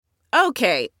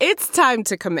Okay, it's time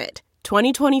to commit.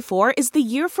 2024 is the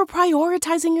year for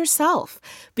prioritizing yourself.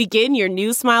 Begin your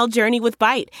new smile journey with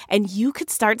Byte, and you could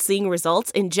start seeing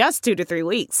results in just 2 to 3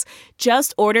 weeks.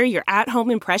 Just order your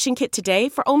at-home impression kit today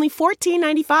for only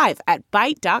 $14.95 at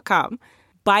Byte.com.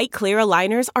 Byte Clear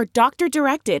aligners are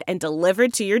doctor-directed and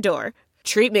delivered to your door.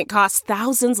 Treatment costs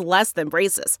thousands less than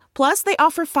braces. Plus, they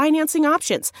offer financing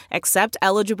options, accept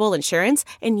eligible insurance,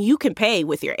 and you can pay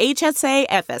with your HSA,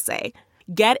 FSA.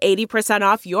 Get 80%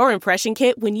 off your impression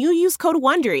kit when you use code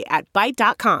WONDERY at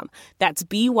Byte.com. That's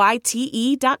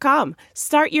BYTE.com.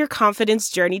 Start your confidence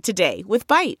journey today with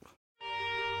Byte.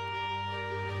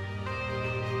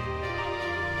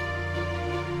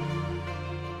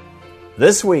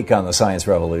 This week on The Science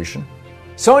Revolution,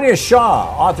 Sonia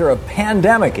Shah, author of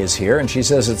Pandemic, is here, and she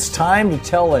says it's time to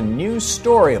tell a new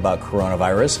story about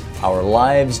coronavirus. Our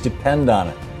lives depend on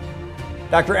it.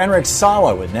 Dr. Enric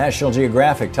Sala with National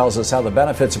Geographic tells us how the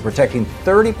benefits of protecting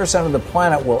 30% of the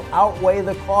planet will outweigh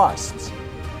the costs.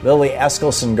 Lily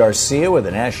Eskelsen Garcia with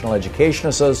the National Education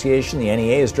Association, the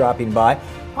NEA, is dropping by.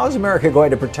 How is America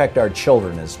going to protect our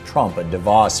children as Trump and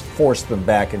DeVos force them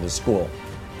back into school?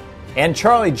 And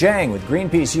Charlie Jiang with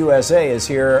Greenpeace USA is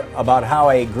here about how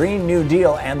a Green New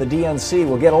Deal and the DNC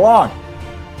will get along.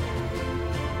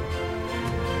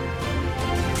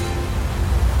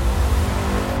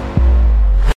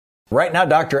 Right now,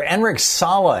 Dr. Enric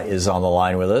Sala is on the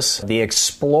line with us, the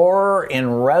explorer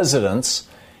in residence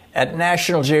at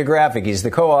National Geographic. He's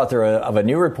the co-author of a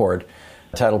new report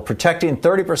titled Protecting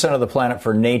 30% of the Planet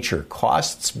for Nature,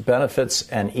 Costs, Benefits,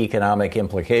 and Economic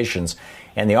Implications,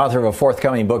 and the author of a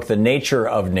forthcoming book, The Nature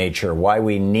of Nature, Why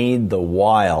We Need the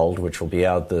Wild, which will be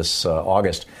out this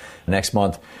August, next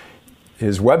month.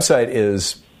 His website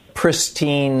is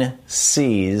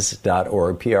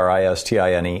pristineseas.org,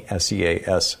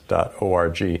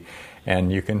 pristineseas.org.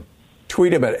 And you can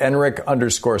tweet him at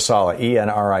Enric_Sala,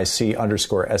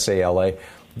 ENRIC_SALA.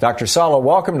 Dr. Sala,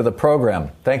 welcome to the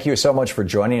program. Thank you so much for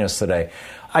joining us today.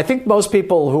 I think most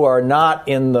people who are not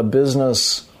in the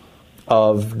business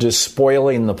of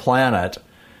despoiling the planet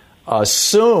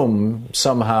assume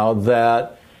somehow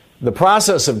that the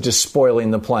process of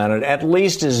despoiling the planet at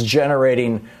least is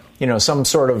generating some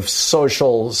sort of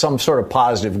social, some sort of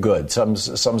positive good, some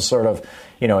sort of,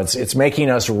 it's making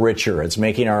us richer. It's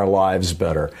making our lives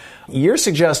better. You're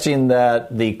suggesting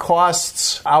that the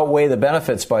costs outweigh the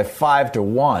benefits by 5 to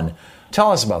 1.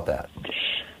 Tell us about that.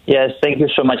 Yes, thank you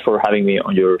so much for having me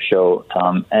on your show,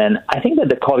 Tom. And I think that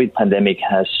the COVID pandemic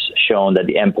has shown that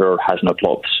the emperor has no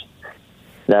clothes,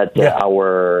 that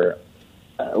our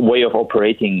way of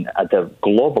operating at the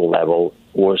global level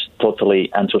was totally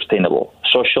unsustainable,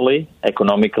 socially,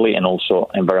 economically, and also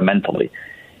environmentally.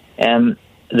 And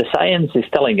the science is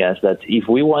telling us that if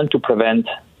we want to prevent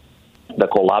the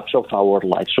collapse of our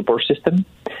life support system,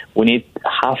 we need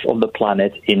half of the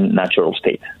planet in natural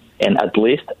state and at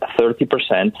least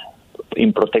 30%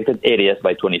 in protected areas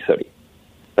by 2030.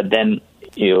 But then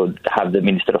you have the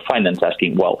Minister of Finance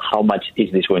asking, well, how much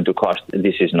is this going to cost?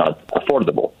 This is not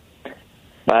affordable.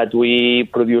 But we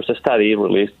produced a study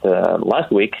released last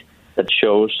week that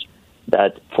shows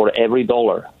that for every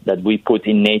dollar that we put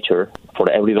in nature, for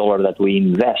every dollar that we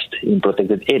invest in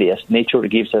protected areas, nature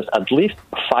gives us at least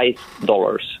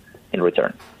 $5 in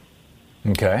return.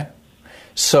 Okay.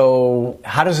 So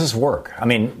how does this work? I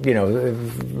mean,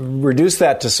 reduce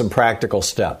that to some practical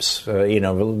steps.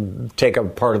 Take a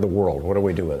part of the world. What do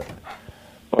we do with it?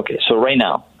 Okay, so right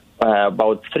now,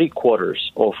 about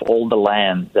 3/4 of all the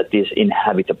land that is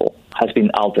inhabitable has been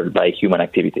altered by human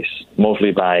activities,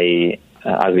 mostly by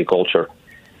agriculture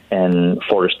and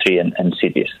forestry and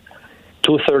cities.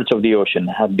 2/3 of the ocean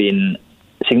have been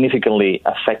significantly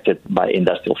affected by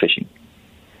industrial fishing.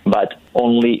 But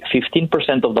only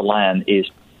 15% of the land is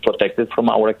protected from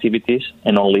our activities,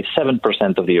 and only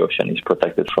 7% of the ocean is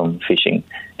protected from fishing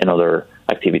and other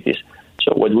activities.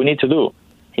 So what we need to do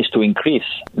is to increase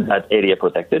that area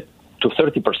protected to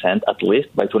 30% at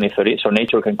least by 2030, so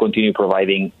nature can continue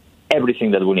providing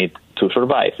everything that we need to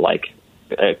survive, like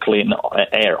clean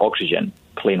air, oxygen,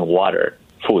 clean water,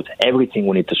 food. Everything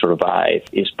we need to survive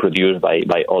is produced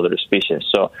by other species.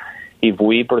 So if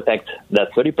we protect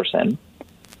that 30%,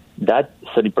 that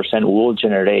 30% will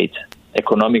generate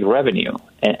economic revenue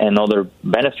and other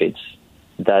benefits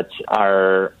that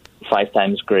are 5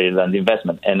 times greater than the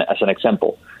investment. And as an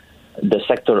example, the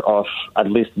sector of,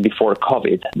 at least before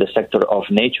COVID, the sector of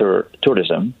nature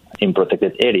tourism in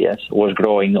protected areas was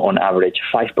growing on average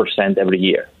 5% every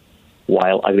year,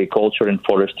 while agriculture and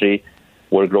forestry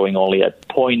were growing only at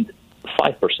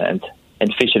 0.5%,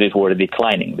 and fisheries were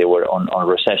declining. They were on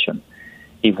recession.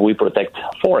 If we protect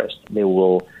forests, they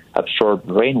will absorb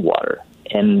rainwater,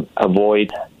 and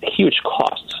avoid huge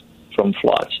costs from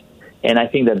floods. And I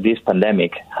think that this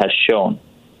pandemic has shown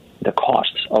the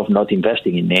costs of not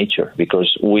investing in nature,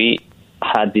 because we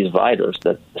had this virus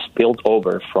that spilled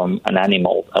over from an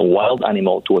animal, a wild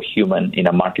animal, to a human in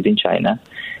a market in China.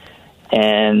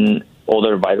 And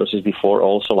other viruses before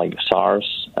also, like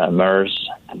SARS, MERS,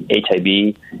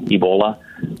 HIV, Ebola,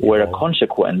 were a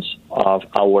consequence of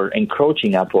our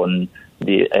encroaching upon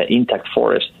the intact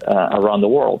forest around the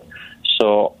world.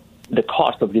 So the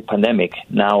cost of the pandemic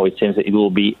now, it seems that it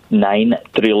will be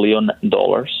 $9 trillion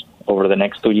over the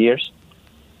next 2 years.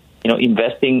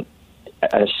 Investing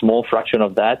a small fraction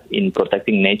of that in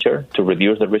protecting nature to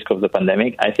reduce the risk of the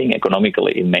pandemic, I think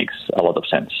economically it makes a lot of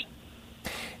sense.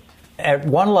 At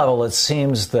one level, it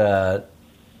seems that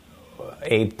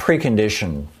a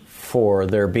precondition for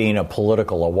there being a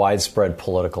widespread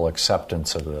political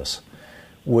acceptance of this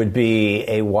would be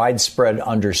a widespread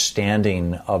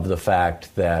understanding of the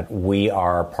fact that we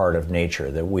are part of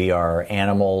nature, that we are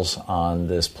animals on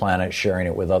this planet sharing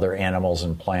it with other animals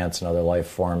and plants and other life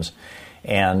forms,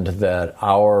 and that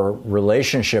our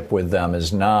relationship with them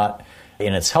is not,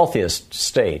 in its healthiest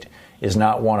state, is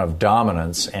not one of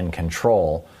dominance and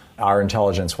control. Our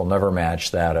intelligence will never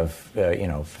match that of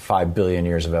 5 billion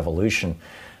years of evolution,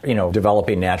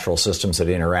 developing natural systems that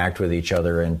interact with each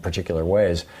other in particular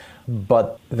ways.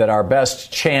 But that our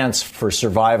best chance for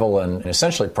survival and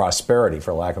essentially prosperity,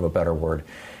 for lack of a better word,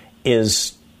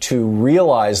 is to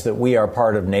realize that we are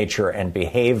part of nature and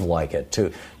behave like it,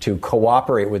 to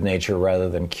cooperate with nature rather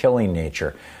than killing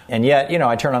nature. And yet,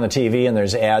 I turn on the TV and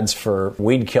there's ads for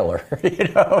weed killer.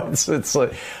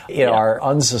 Our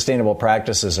unsustainable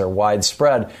practices are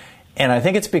widespread. And I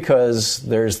think it's because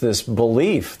there's this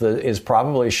belief that is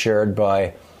probably shared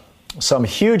by some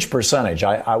huge percentage.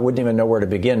 I wouldn't even know where to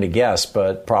begin to guess,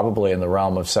 but probably in the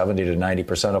realm of 70 to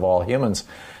 90% of all humans,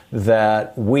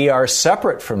 that we are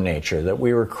separate from nature, that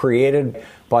we were created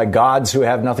by gods who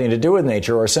have nothing to do with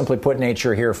nature or simply put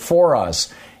nature here for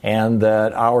us, and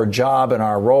that our job and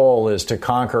our role is to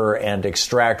conquer and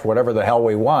extract whatever the hell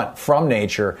we want from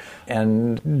nature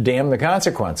and damn the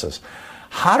consequences.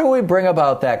 How do we bring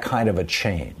about that kind of a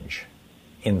change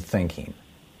in thinking,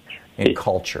 in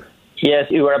culture?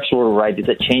 Yes, you are absolutely right. It's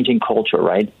a change in culture,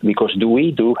 right? Because we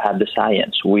do have the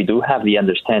science, we do have the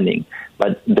understanding,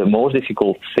 but the most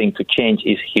difficult thing to change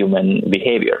is human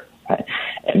behavior, right?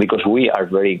 And because we are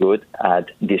very good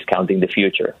at discounting the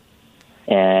future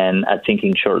and at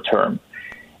thinking short term.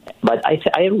 But I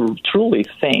truly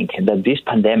think that this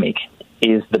pandemic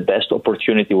is the best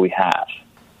opportunity we have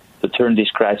to turn this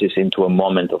crisis into a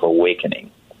moment of awakening,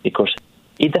 because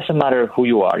it doesn't matter who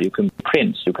you are. You can be a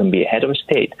prince, you can be a head of a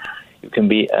state, you can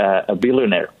be a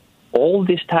billionaire. All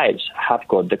these types have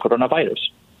got the coronavirus.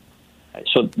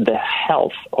 So the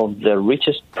health of the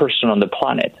richest person on the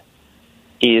planet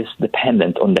is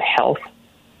dependent on the health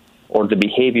or the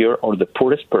behavior or the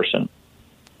poorest person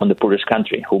on the poorest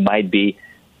country, who might be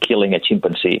killing a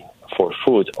chimpanzee for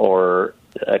food or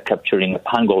capturing a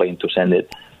pangolin to send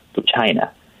it to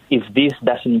China. If this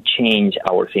doesn't change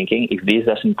our thinking, if this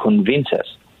doesn't convince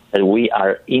us that we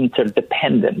are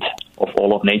interdependent of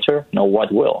all of nature,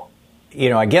 what will?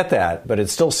 I get that, but it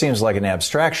still seems like an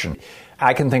abstraction.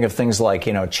 I can think of things like,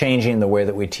 changing the way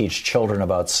that we teach children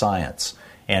about science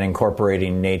and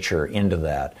incorporating nature into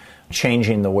that,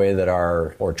 changing the way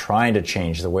that trying to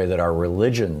change the way that our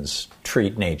religions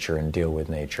treat nature and deal with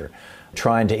nature,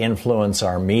 trying to influence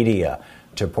our media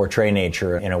to portray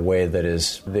nature in a way that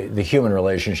is the human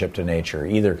relationship to nature,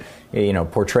 either,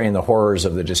 portraying the horrors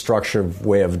of the destructive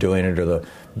way of doing it or the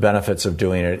benefits of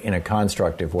doing it in a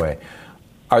constructive way.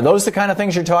 Are those the kind of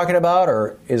things you're talking about,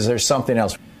 or is there something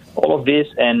else? All of this,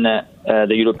 and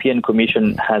the European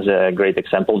Commission has a great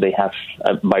example. They have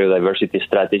a biodiversity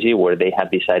strategy where they have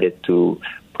decided to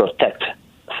protect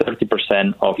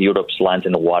 30% of Europe's lands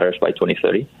and waters by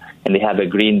 2030. And they have a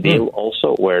Green Deal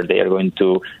also where they are going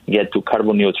to get to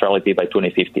carbon neutrality by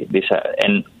 2050.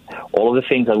 And all of the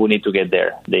things that we need to get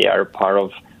there, they are part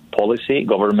of policy.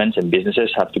 Governments and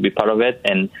businesses have to be part of it.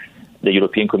 And the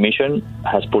European Commission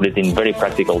has put it in very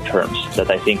practical terms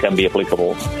that I think can be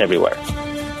applicable everywhere.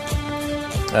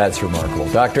 That's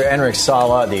remarkable. Dr. Enric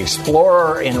Sala, the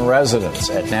explorer in residence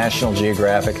at National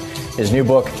Geographic. His new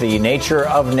book, The Nature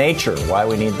of Nature, Why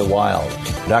We Need the Wild.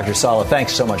 Dr. Sala,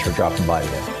 thanks so much for dropping by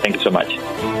today. Thank you so much.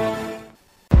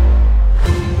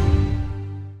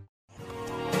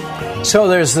 So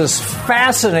there's this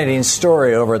fascinating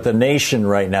story over at The Nation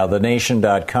right now,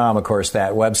 thenation.com, of course,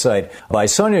 that website, by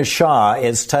Sonia Shah.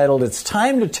 It's titled, "It's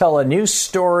Time to Tell a New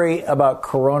Story About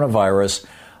Coronavirus.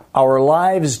 Our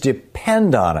Lives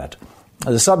Depend on It."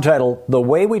 The subtitle, The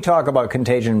Way We Talk About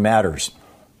Contagion Matters.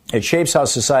 It shapes how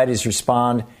societies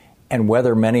respond and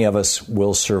whether many of us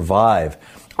will survive.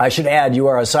 I should add, you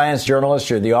are a science journalist.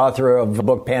 You're the author of the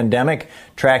book Pandemic,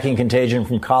 Tracking Contagion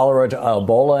from Cholera to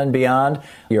Ebola and Beyond.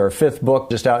 Your fifth book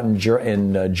just out in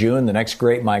June, The Next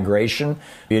Great Migration,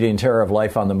 Beauty and Terror of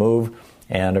Life on the Move.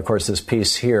 And, of course, this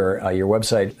piece here, your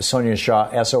website, Sonia Shah,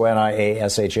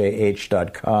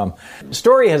 SoniaShah.com. The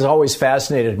story has always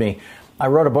fascinated me. I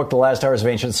wrote a book, The Last Hours of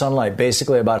Ancient Sunlight,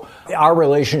 basically about our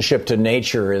relationship to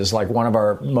nature is like one of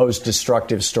our most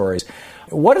destructive stories.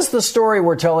 What is the story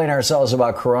we're telling ourselves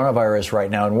about coronavirus right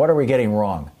now, and what are we getting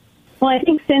wrong? Well, I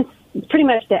think since pretty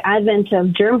much the advent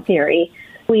of germ theory,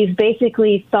 we've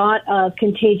basically thought of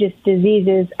contagious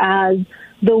diseases as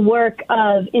the work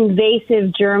of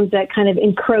invasive germs that kind of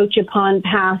encroach upon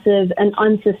passive and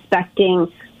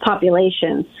unsuspecting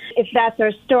populations. If that's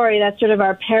our story, that's sort of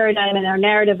our paradigm and our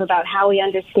narrative about how we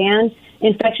understand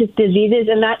infectious diseases,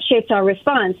 and that shapes our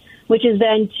response, which is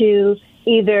then to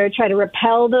either try to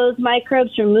repel those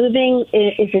microbes from moving.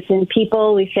 If it's in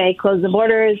people, we say close the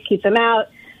borders, keep them out.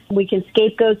 We can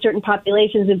scapegoat certain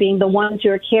populations of being the ones who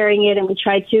are carrying it, and we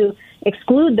try to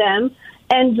exclude them.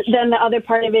 And then the other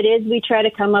part of it is we try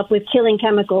to come up with killing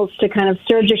chemicals to kind of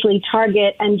surgically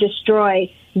target and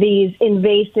destroy these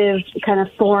invasive, kind of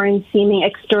foreign-seeming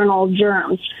external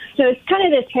germs. So it's kind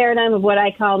of this paradigm of what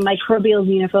I call microbial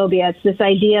xenophobia. It's this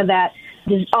idea that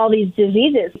all these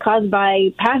diseases caused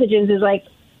by pathogens is like,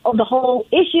 the whole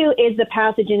issue is the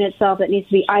pathogen itself that needs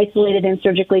to be isolated and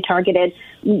surgically targeted,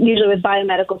 usually with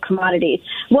biomedical commodities.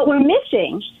 What we're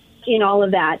missing in all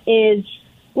of that is,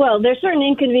 well, there's certain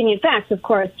inconvenient facts, of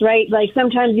course, right? Like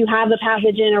sometimes you have the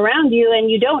pathogen around you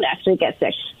and you don't actually get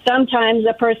sick. Sometimes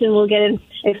a person will get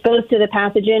exposed to the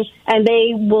pathogen and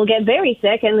they will get very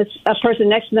sick, and a person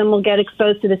next to them will get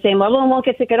exposed to the same level and won't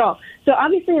get sick at all. So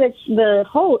obviously the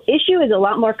whole issue is a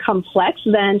lot more complex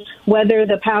than whether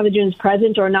the pathogen is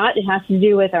present or not. It has to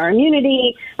do with our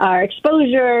immunity, our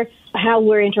exposure, how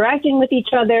we're interacting with each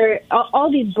other, all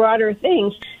these broader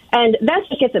things. And that's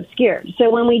what gets obscured. So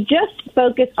when we just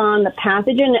focus on the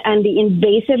pathogen and the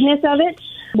invasiveness of it,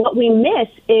 what we miss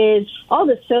is all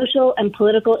the social and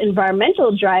political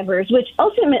environmental drivers, which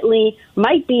ultimately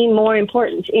might be more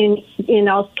important in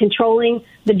controlling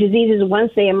the diseases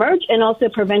once they emerge and also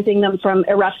preventing them from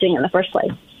erupting in the first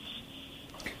place.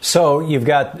 So you've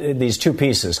got these two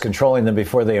pieces, controlling them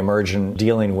before they emerge and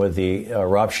dealing with the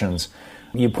eruptions.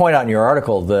 You point out in your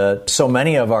article that so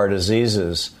many of our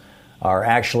diseases are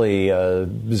actually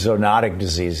zoonotic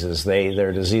diseases.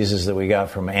 They're diseases that we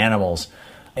got from animals.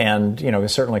 And,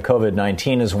 certainly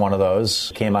COVID-19 is one of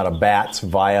those. Came out of bats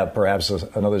via perhaps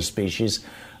another species.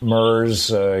 MERS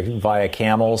via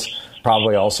camels,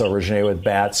 probably also originated with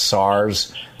bats.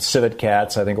 SARS, civet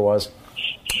cats, I think it was.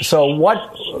 So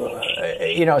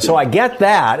so I get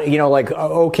that,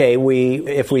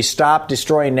 if we stop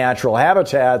destroying natural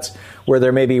habitats where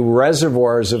there may be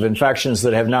reservoirs of infections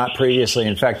that have not previously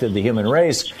infected the human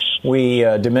race, we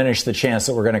diminish the chance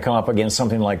that we're going to come up against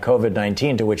something like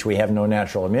COVID-19 to which we have no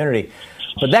natural immunity.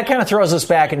 But that kind of throws us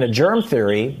back into germ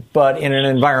theory, but in an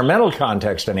environmental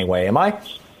context anyway. Am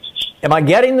I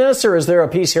getting this, or is there a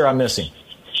piece here I'm missing?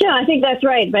 Yeah, I think that's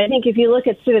right. But I think if you look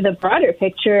at sort of the broader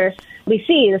picture, we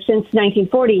see that since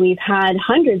 1940, we've had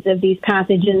hundreds of these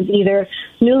pathogens either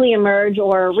newly emerge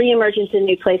or reemergence in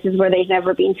new places where they've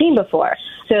never been seen before.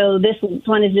 So this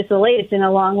one is just the latest in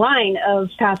a long line of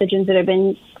pathogens that have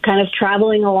been kind of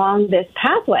traveling along this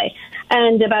pathway.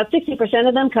 And about 60%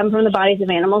 of them come from the bodies of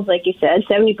animals, like you said.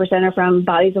 70% are from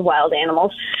bodies of wild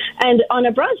animals. And on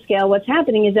a broad scale, what's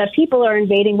happening is that people are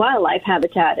invading wildlife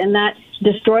habitat, and that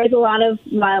destroys a lot of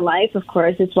wildlife. Of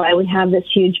course, it's why we have this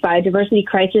huge biodiversity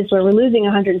crisis where we're losing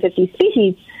 150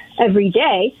 species every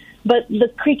day. But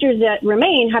the creatures that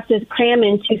remain have to cram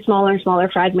into smaller and smaller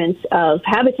fragments of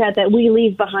habitat that we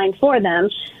leave behind for them,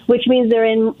 which means they're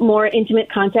in more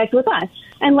intimate contact with us.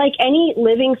 And like any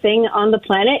living thing on the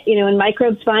planet, when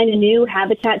microbes find a new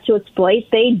habitat to exploit,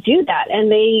 they do that.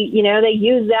 And they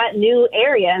use that new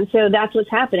area. And so that's what's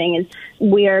happening is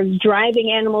we are driving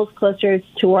animals closer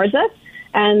towards us.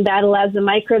 And that allows the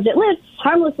microbes that live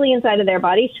harmlessly inside of their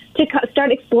bodies to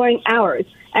start exploring ours.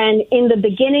 And in the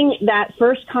beginning, that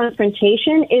first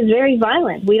confrontation is very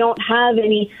violent. We don't have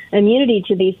any immunity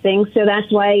to these things, so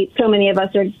that's why so many of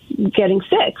us are getting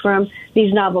sick from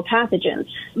these novel pathogens.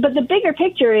 But the bigger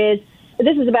picture is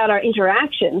this is about our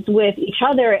interactions with each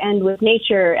other and with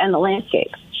nature and the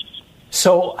landscape.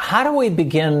 So how do we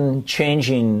begin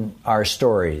changing our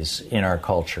stories in our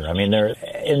culture? I mean,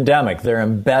 endemic. They're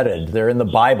embedded. They're in the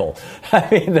Bible. I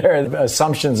mean, there are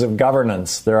assumptions of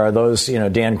governance. There are those,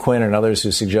 Dan Quinn and others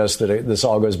who suggest that this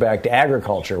all goes back to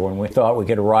agriculture when we thought we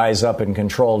could rise up and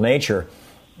control nature,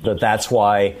 that's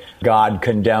why God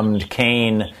condemned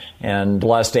Cain and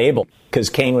blessed Abel,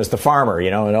 because Cain was the farmer,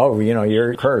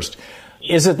 you're cursed.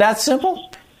 Is it that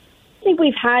simple? I think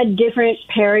we've had different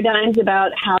paradigms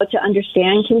about how to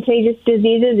understand contagious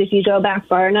diseases. If you go back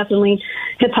far enough,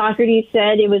 Hippocrates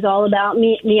said it was all about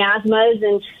miasmas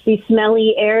and these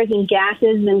smelly airs and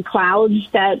gases and clouds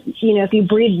that, if you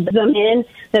breathe them in,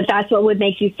 that's what would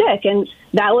make you sick. And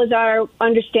that was our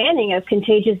understanding of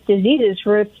contagious diseases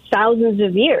for thousands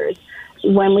of years.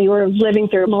 When we were living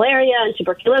through malaria and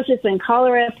tuberculosis and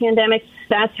cholera pandemics,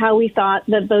 that's how we thought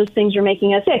that those things were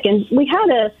making us sick. And we had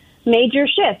a major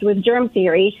shift with germ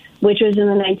theory, which was in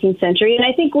the 19th century. And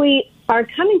I think we are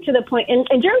coming to the point, and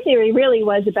germ theory really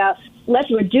was about,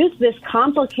 let's reduce this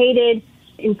complicated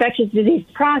infectious disease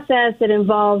process that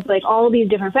involves all these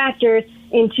different factors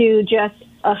into just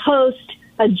a host,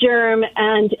 a germ,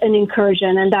 and an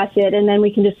incursion, and that's it. And then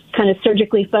we can just kind of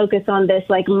surgically focus on this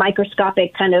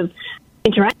microscopic kind of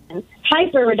interaction,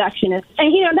 hyper-reductionist.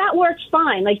 And, that worked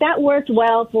fine. That worked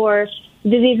well for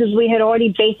diseases we had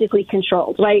already basically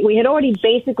controlled, right? We had already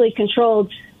basically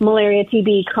controlled malaria,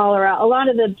 TB, cholera, a lot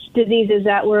of the diseases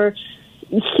that were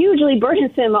hugely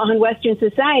burdensome on Western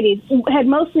societies had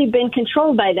mostly been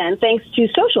controlled by then, thanks to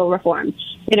social reforms,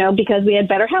 because we had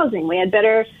better housing, we had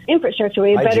better infrastructure,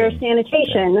 we had better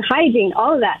sanitation, hygiene,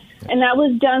 all of that. And that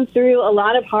was done through a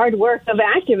lot of hard work of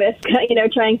activists,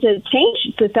 trying to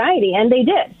change society, and they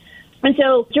did. And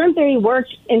so germ theory works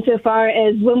insofar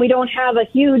as when we don't have a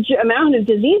huge amount of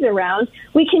disease around,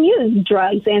 we can use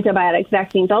drugs, antibiotics,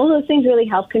 vaccines. All of those things really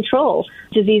help control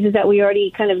diseases that we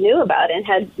already kind of knew about and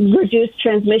had reduced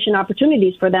transmission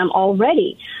opportunities for them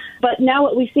already. But now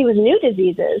what we see with new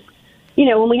diseases,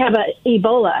 when we have an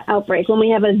Ebola outbreak, when we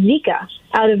have a Zika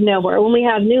out of nowhere, when we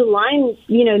have new Lyme,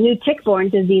 new tick-borne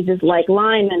diseases like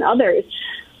Lyme and others,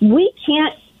 we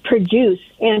can't produce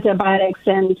antibiotics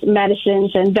and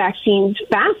medicines and vaccines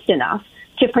fast enough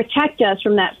to protect us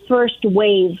from that first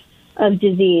wave of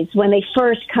disease when they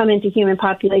first come into human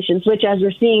populations, which, as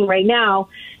we're seeing right now,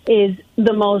 is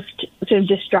the most sort of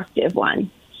destructive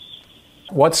one.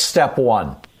 What's step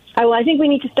one? I think we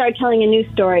need to start telling a new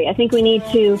story. I think we need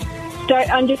to start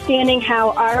understanding how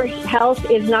our health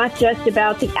is not just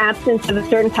about the absence of a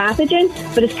certain pathogen,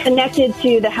 but it's connected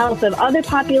to the health of other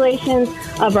populations,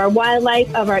 of our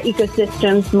wildlife, of our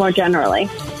ecosystems more generally.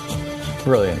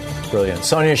 Brilliant.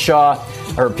 Sonia Shah,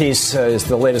 her piece is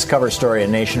the latest cover story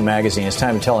in Nation magazine. It's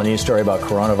time to tell a news story about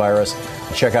coronavirus.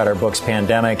 Check out her books,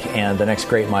 Pandemic and The Next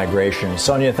Great Migration.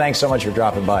 Sonia, thanks so much for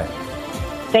dropping by.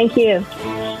 Thank you.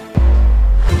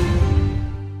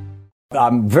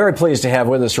 I'm very pleased to have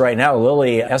with us right now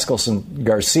Lily Eskelsen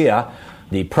Garcia,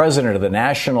 the president of the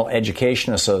National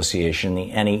Education Association,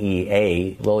 the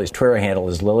NEA. Lily's Twitter handle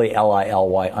is Lily,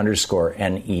 LILY_NEA,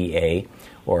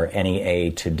 or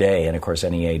NEA Today. And, of course,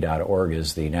 NEA.org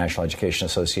is the National Education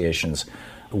Association's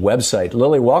website.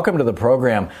 Lily, welcome to the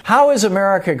program. How is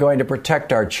America going to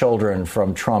protect our children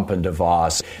from Trump and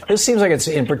DeVos? This seems like it's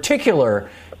in particular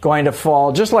going to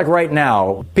fall, just like right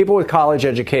now, people with college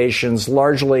educations,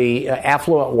 largely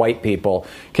affluent white people,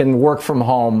 can work from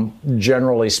home,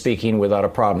 generally speaking, without a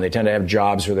problem. They tend to have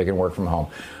jobs where they can work from home.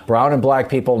 Brown and black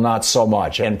people, not so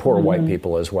much, and poor white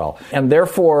people as well. And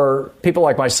therefore, people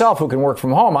like myself who can work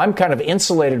from home, I'm kind of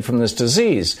insulated from this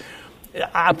disease.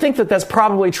 I think that that's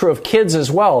probably true of kids as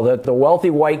well, that the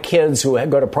wealthy white kids who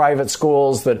go to private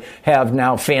schools that have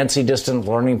now fancy distant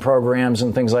learning programs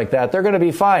and things like that, they're going to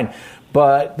be fine.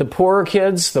 But the poorer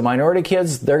kids, the minority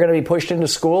kids, they're going to be pushed into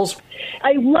schools.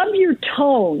 I love your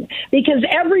tone, because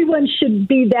everyone should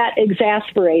be that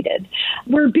exasperated.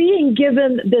 We're being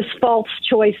given this false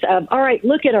choice of, all right,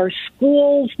 look at our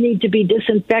schools need to be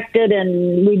disinfected,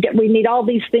 and we need all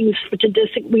these things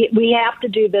we have to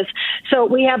do this. So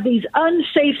we have these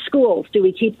unsafe schools. Do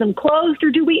we keep them closed,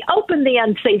 or do we open the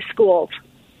unsafe schools?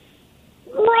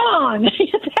 Wrong.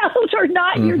 Those are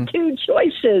not your two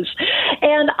choices.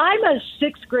 And I'm a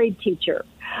sixth grade teacher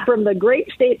from the great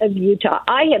state of Utah.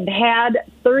 I have had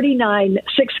 39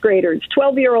 sixth graders,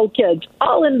 12-year-old kids,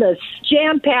 all in this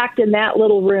jam-packed in that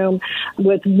little room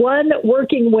with one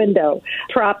working window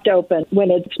propped open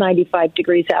when it's 95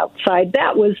 degrees outside.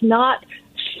 That was not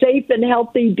safe and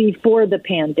healthy before the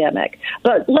pandemic.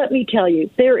 But let me tell you,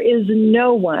 there is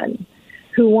no one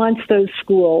who wants those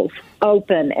schools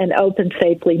open and open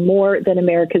safely more than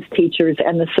America's teachers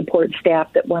and the support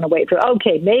staff that want to wait for.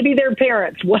 Okay, maybe their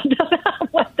parents want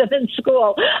them in school.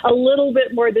 school a little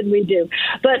bit more than we do.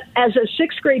 But as a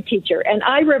sixth grade teacher, and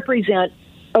I represent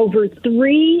over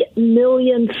 3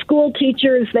 million school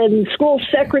teachers, then school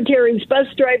secretaries, bus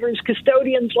drivers,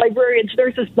 custodians, librarians,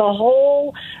 nurses, the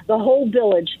whole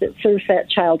village that serves that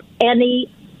child.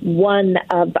 Any one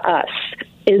of us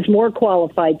is more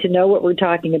qualified to know what we're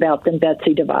talking about than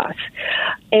Betsy DeVos.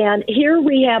 And here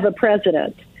we have a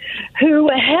president who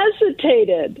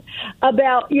hesitated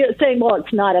about saying, well,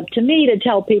 it's not up to me to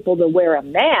tell people to wear a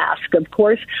mask. Of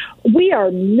course, we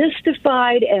are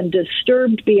mystified and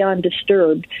disturbed beyond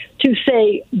disturbed to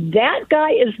say that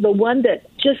guy is the one that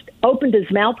just opened his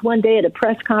mouth one day at a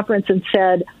press conference and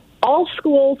said, all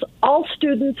schools, all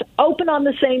students, open on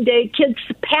the same day, kids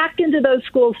packed into those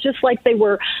schools just like they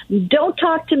were. Don't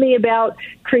talk to me about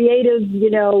creative,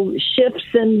 shifts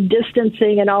and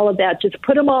distancing and all of that. Just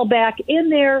put them all back in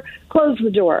there, close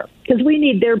the door, because we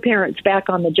need their parents back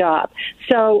on the job.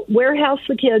 So warehouse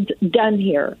the kids, done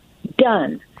here,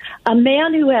 done. A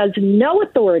man who has no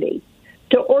authority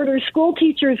to order school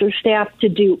teachers or staff to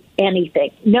do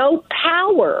anything, no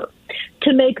power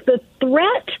to make the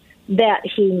threat that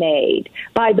he made.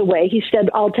 By the way, he said,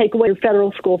 I'll take away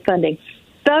federal school funding.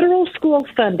 Federal school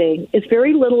funding is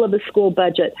very little of a school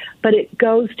budget, but it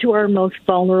goes to our most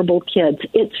vulnerable kids.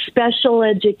 It's special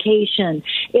education.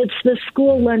 It's the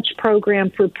school lunch program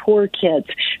for poor kids.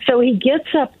 So he gets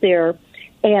up there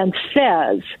and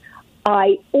says,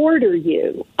 I order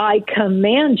you, I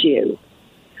command you,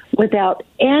 without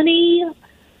any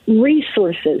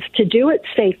resources to do it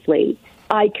safely.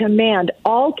 I command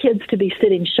all kids to be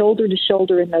sitting shoulder to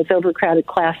shoulder in those overcrowded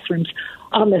classrooms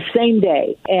on the same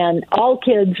day, and all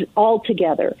kids all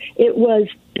together. It was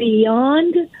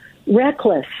beyond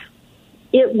reckless.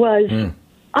 It was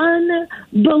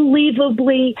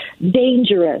unbelievably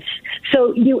dangerous.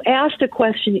 So you asked a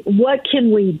question, what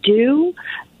can we do?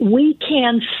 We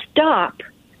can stop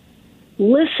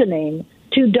listening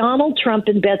to Donald Trump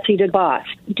and Betsy DeVos.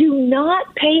 Do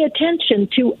not pay attention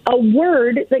to a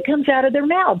word that comes out of their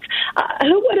mouths.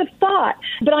 Who would have thought?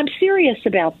 But I'm serious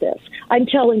about this. I'm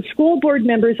telling school board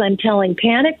members, I'm telling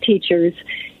panicked teachers,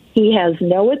 he has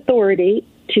no authority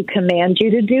to command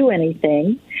you to do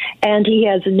anything, and he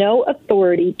has no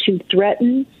authority to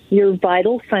threaten your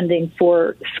vital funding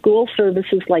for school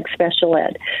services like special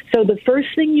ed. So the first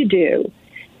thing you do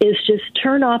is just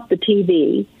turn off the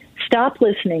TV, stop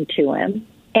listening to him,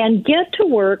 and get to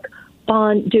work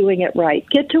on doing it right.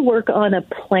 Get to work on a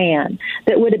plan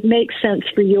that would make sense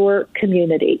for your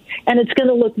community. And it's going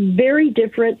to look very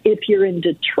different if you're in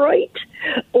Detroit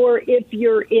or if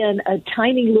you're in a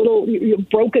tiny little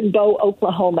Broken Bow,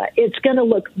 Oklahoma. It's going to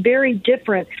look very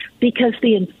different because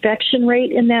the infection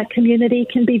rate in that community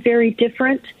can be very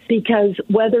different, because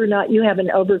whether or not you have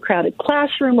an overcrowded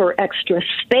classroom or extra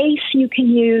space you can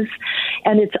use.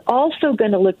 And it's also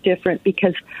going to look different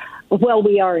because, well,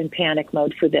 we are in panic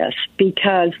mode for this,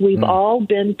 because we've all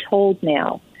been told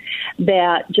now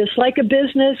that just like a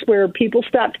business where people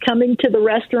stopped coming to the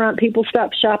restaurant, people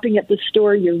stopped shopping at the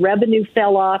store, your revenue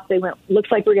fell off, they went,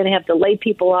 looks like we're going to have to lay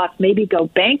people off, maybe go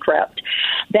bankrupt.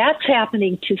 That's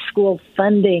happening to school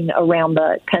funding around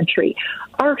the country.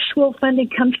 Our school funding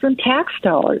comes from tax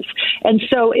dollars. And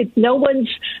so if no one's,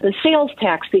 the sales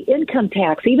tax, the income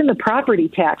tax, even the property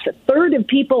tax, a third of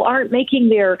people aren't making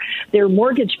their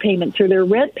mortgage payments or their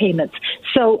rent payments.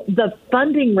 So the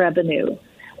funding revenue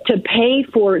to pay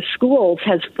for schools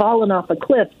has fallen off a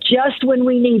cliff just when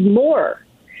we need more,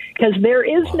 because there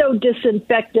is no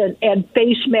disinfectant and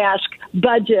face mask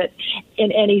budget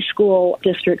in any school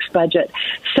district's budget.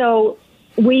 So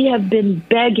we have been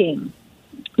begging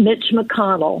Mitch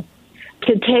McConnell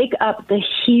to take up the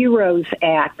HEROES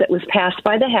Act that was passed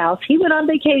by the House. He went on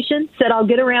vacation, said, I'll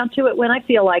get around to it when I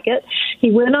feel like it.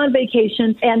 He went on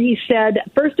vacation, and he said,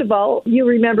 first of all, you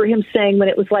remember him saying when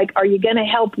it was like, are you going to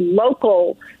help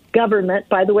local government?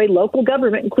 By the way, local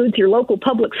government includes your local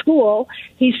public school.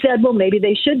 He said, well, maybe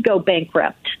they should go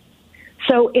bankrupt.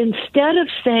 So instead of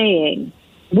saying,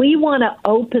 we want to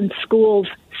open schools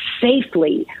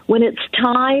safely when it's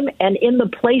time and in the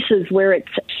places where it's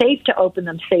safe to open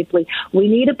them safely, we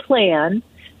need a plan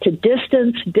to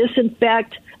distance,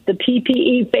 disinfect, the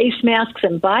PPE face masks,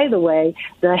 and by the way,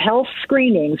 the health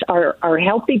screenings are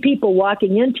healthy people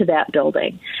walking into that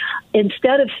building.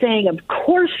 Instead of saying, of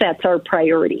course that's our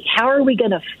priority, how are we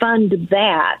going to fund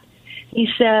that? He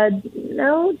said,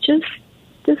 no, just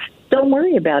don't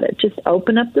worry about it. Just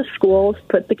open up the schools,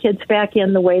 put the kids back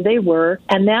in the way they were,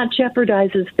 and that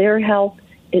jeopardizes their health.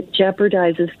 It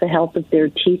jeopardizes the health of their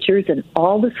teachers and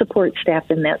all the support staff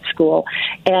in that school.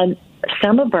 And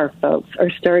some of our folks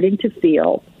are starting to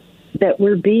feel that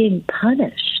we're being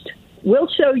punished we'll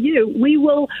show you. We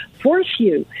will force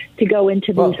you to go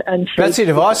into these unsafe Betsy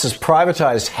DeVos schools. has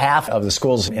privatized half of the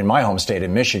schools in my home state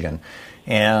in Michigan,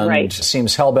 and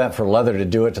seems hell-bent for leather to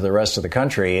do it to the rest of the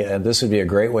country. And this would be a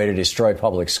great way to destroy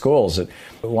public schools.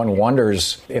 One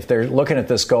wonders if they're looking at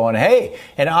this going, hey,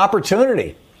 an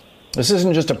opportunity. This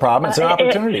isn't just a problem, it's an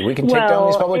opportunity. We can take down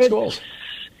these public schools.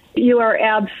 You are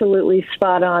absolutely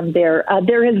spot on there.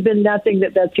 There has been nothing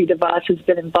that Betsy DeVos has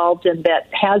been involved in that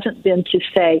hasn't been to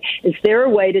say, is there a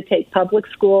way to take public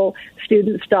school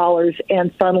students' dollars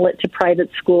and funnel it to private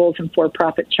schools and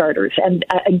for-profit charters? And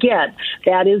again,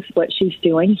 that is what she's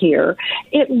doing here.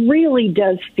 It really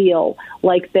does feel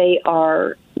like they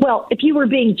are, well, if you were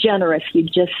being generous, you'd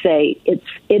just say it's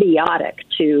idiotic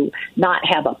to not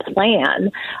have a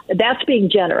plan. That's being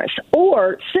generous.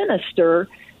 Or sinister,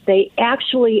 they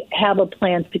actually have a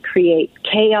plan to create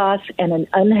chaos and an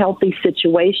unhealthy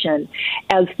situation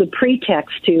as the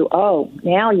pretext to,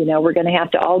 now, we're going to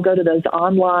have to all go to those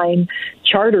online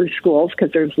charter schools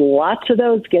because there's lots of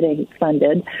those getting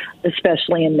funded,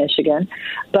 especially in Michigan.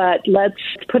 But let's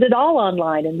put it all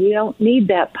online, and we don't need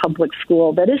that public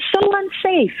school that is so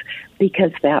unsafe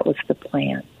because that was the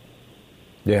plan.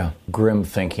 Yeah, grim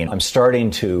thinking. I'm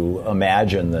starting to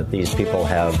imagine that these people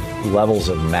have levels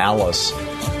of malice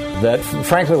that,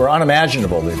 frankly, were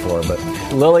unimaginable before. But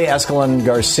Lily Eskelsen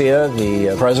Garcia,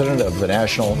 the president of the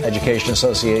National Education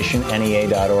Association,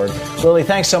 NEA.org. Lily,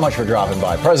 thanks so much for dropping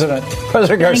by. President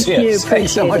Garcia, Thank you.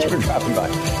 Thanks so much for dropping by.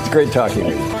 It's great talking to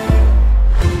you.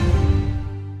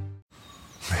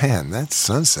 Man, that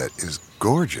sunset is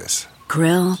gorgeous.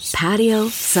 Grill, patio,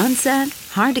 sunset.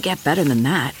 Hard to get better than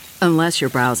that. Unless you're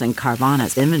browsing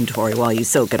Carvana's inventory while you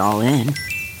soak it all in.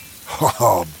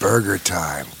 Oh, burger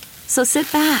time. So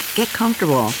sit back, get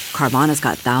comfortable. Carvana's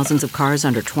got thousands of cars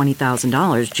under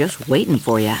 $20,000 just waiting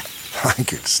for you. I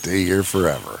could stay here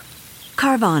forever.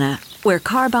 Carvana, where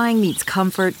car buying meets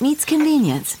comfort, meets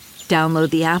convenience. Download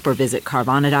the app or visit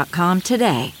Carvana.com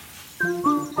today.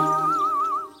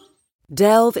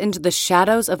 Delve into the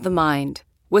shadows of the mind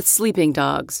with Sleeping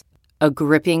Dogs, a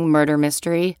gripping murder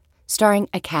mystery starring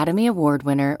Academy Award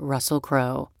winner Russell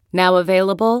Crowe. Now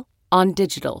available on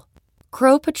digital.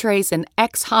 Crowe portrays an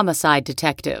ex-homicide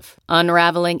detective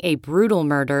unraveling a brutal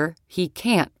murder he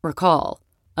can't recall.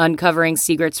 Uncovering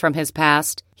secrets from his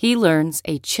past, he learns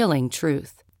a chilling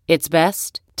truth. It's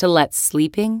best to let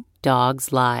sleeping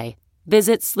dogs lie.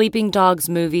 Visit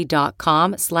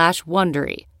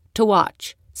sleepingdogsmovie.com/Wondery to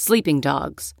watch Sleeping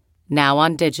Dogs, now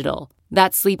on digital.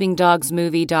 That's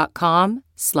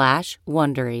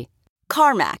sleepingdogsmovie.com/Wondery.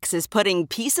 CarMax is putting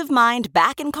peace of mind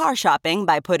back in car shopping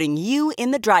by putting you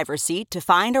in the driver's seat to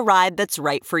find a ride that's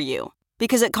right for you.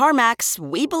 Because at CarMax,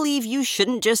 we believe you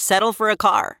shouldn't just settle for a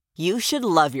car. You should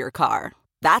love your car.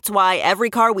 That's why every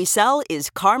car we sell is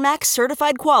CarMax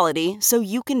certified quality, so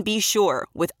you can be sure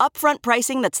with upfront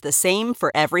pricing that's the same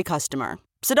for every customer.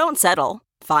 So don't settle.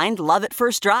 Find love at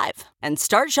first drive and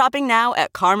start shopping now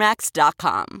at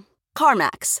CarMax.com.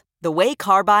 CarMax, the way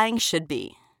car buying should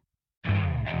be.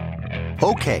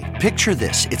 Okay, picture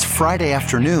this. It's Friday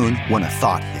afternoon when a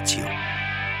thought hits you.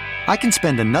 I can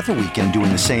spend another weekend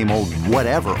doing the same old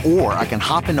whatever, or I can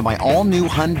hop into my all-new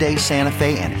Hyundai Santa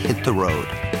Fe and hit the road.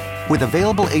 With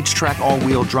available H-Track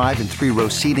all-wheel drive and 3-row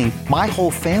seating, my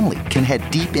whole family can head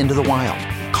deep into the wild.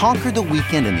 Conquer the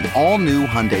weekend in the all-new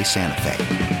Hyundai Santa Fe.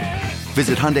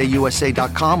 Visit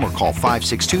HyundaiUSA.com or call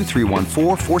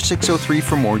 562-314-4603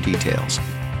 for more details.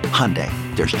 Hyundai,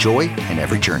 there's joy in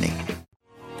every journey.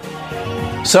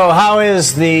 So how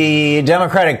is the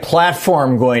Democratic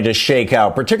platform going to shake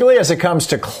out, particularly as it comes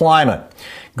to climate?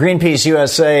 Greenpeace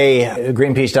USA,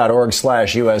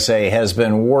 greenpeace.org/USA has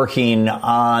been working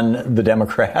on the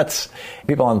Democrats,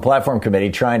 people on the platform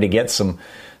committee, trying to get some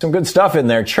good stuff in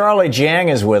there. Charlie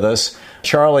Jiang is with us.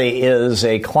 Charlie is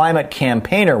a climate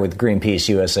campaigner with Greenpeace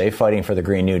USA, fighting for the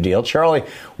Green New Deal. Charlie,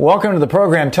 welcome to the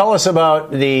program. Tell us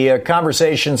about the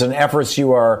conversations and efforts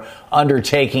you are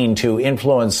undertaking to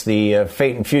influence the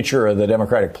fate and future of the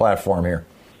Democratic platform here.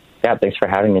 Yeah, thanks for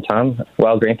having me, Tom.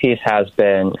 Well, Greenpeace has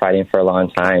been fighting for a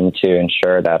long time to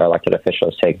ensure that elected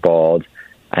officials take bold,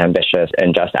 ambitious,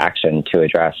 and just action to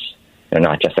address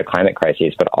not just the climate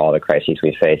crises, but all the crises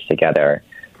we face together.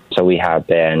 So we have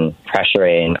been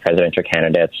pressuring presidential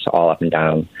candidates all up and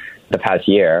down the past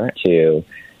year to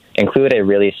include a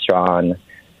really strong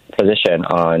position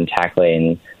on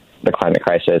tackling the climate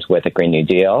crisis with a Green New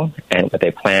Deal and with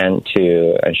a plan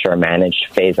to ensure managed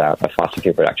phase-out of fossil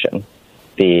fuel production.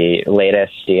 The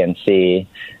latest DNC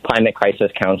Climate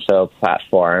Crisis Council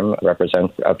platform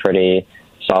represents a pretty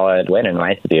solid win, in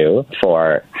my view,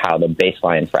 for how the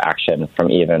baseline for action from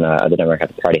even the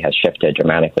Democratic Party has shifted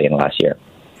dramatically in the last year.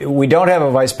 We don't have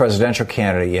a vice presidential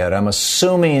candidate yet. I'm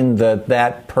assuming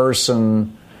that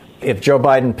person, if Joe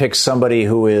Biden picks somebody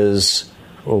who is,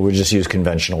 well, we'll just use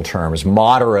conventional terms,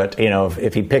 moderate,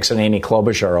 if he picks an Amy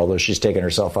Klobuchar, although she's taken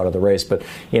herself out of the race, but,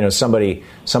 somebody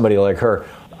like her,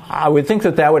 I would think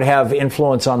that would have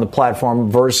influence on the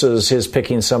platform versus his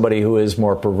picking somebody who is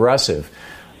more progressive.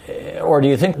 Or do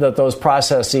you think that those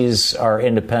processes are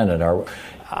independent?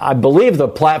 I believe the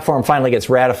platform finally gets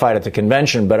ratified at the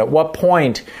convention, but at what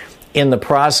point in the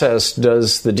process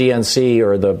does the DNC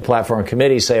or the platform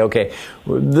committee say, okay,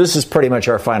 this is pretty much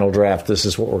our final draft, this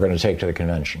is what we're going to take to the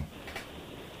convention?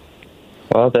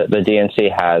 Well, the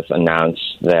DNC has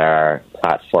announced their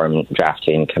platform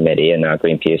drafting committee, and now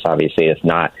Greenpeace obviously is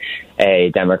not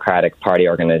a Democratic Party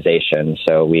organization,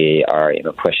 so we are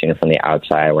pushing from the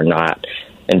outside. We're not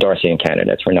endorsing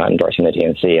candidates. We're not endorsing the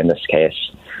DNC in this case.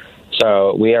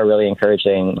 So we are really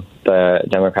encouraging the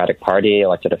Democratic Party,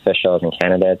 elected officials and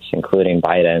candidates, including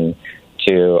Biden,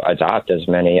 to adopt as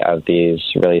many of these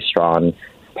really strong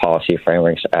policy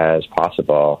frameworks as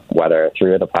possible, whether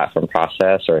through the platform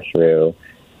process or through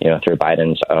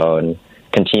Biden's own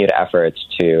continued efforts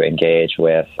to engage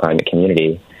with the climate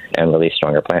community and release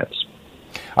stronger plans.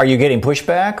 Are you getting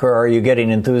pushback or are you getting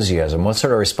enthusiasm? What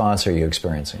sort of response are you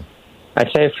experiencing?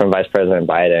 I'd say from Vice President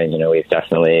Biden, we've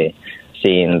definitely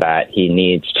seen that he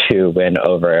needs to win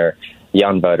over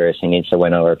young voters. He needs to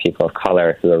win over people of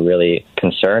color who are really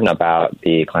concerned about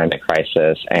the climate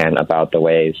crisis and about the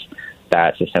ways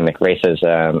that systemic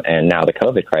racism and now the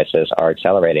COVID crisis are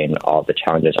accelerating all the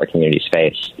challenges our communities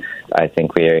face. I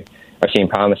think we are seeing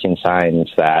promising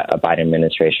signs that a Biden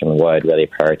administration would really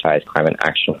prioritize climate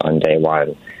action on day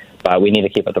one. But we need to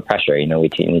keep up the pressure. We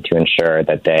need to ensure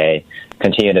that they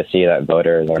continue to see that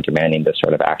voters are demanding this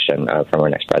sort of action from our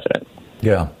next president.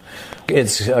 Yeah,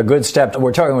 it's a good step.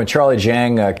 We're talking with Charlie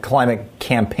Jiang, a climate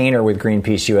campaigner with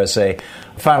Greenpeace USA.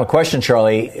 Final question,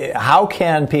 Charlie. How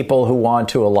can people who want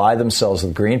to ally themselves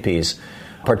with Greenpeace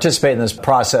participate in this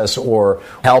process or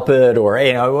help it? Or,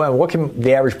 what can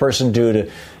the average person do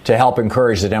to help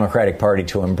encourage the Democratic Party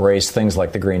to embrace things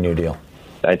like the Green New Deal?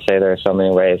 I'd say there are so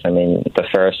many ways. The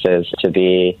first is to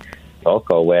be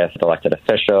vocal with elected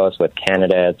officials, with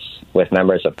candidates, with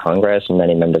members of Congress.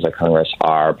 Many members of Congress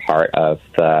are part of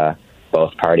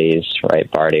both parties,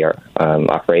 party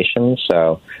operations.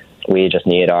 So we just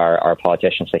need our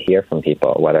politicians to hear from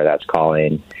people, whether that's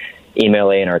calling,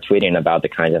 emailing, or tweeting about the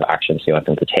kinds of actions we want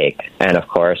them to take. And of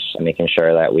course, making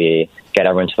sure that we get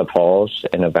everyone to the polls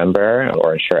in November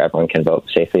or ensure everyone can vote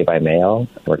safely by mail.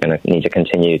 We're going to need to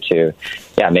continue to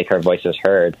make our voices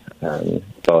heard,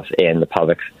 both in the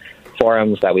public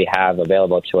forums that we have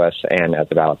available to us and at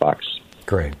the ballot box.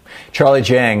 Great. Charlie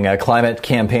Jiang, a climate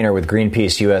campaigner with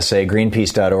Greenpeace USA.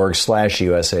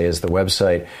 Greenpeace.org/USA is the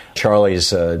website.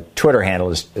 Charlie's Twitter handle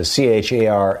is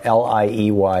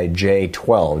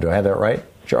CharlieYJ12. Do I have that right,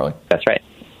 Charlie? That's right.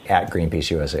 At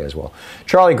Greenpeace USA as well.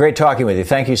 Charlie, great talking with you.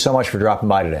 Thank you so much for dropping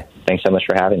by today. Thanks so much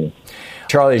for having me.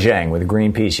 Charlie Jiang with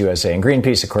Greenpeace USA. And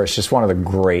Greenpeace, of course, just one of the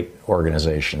great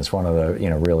organizations, one of the,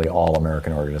 really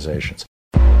all-American organizations.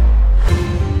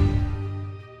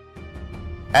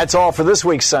 That's all for this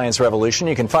week's Science Revolution.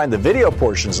 You can find the video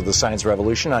portions of the Science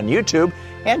Revolution on YouTube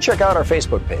and check out our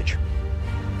Facebook page.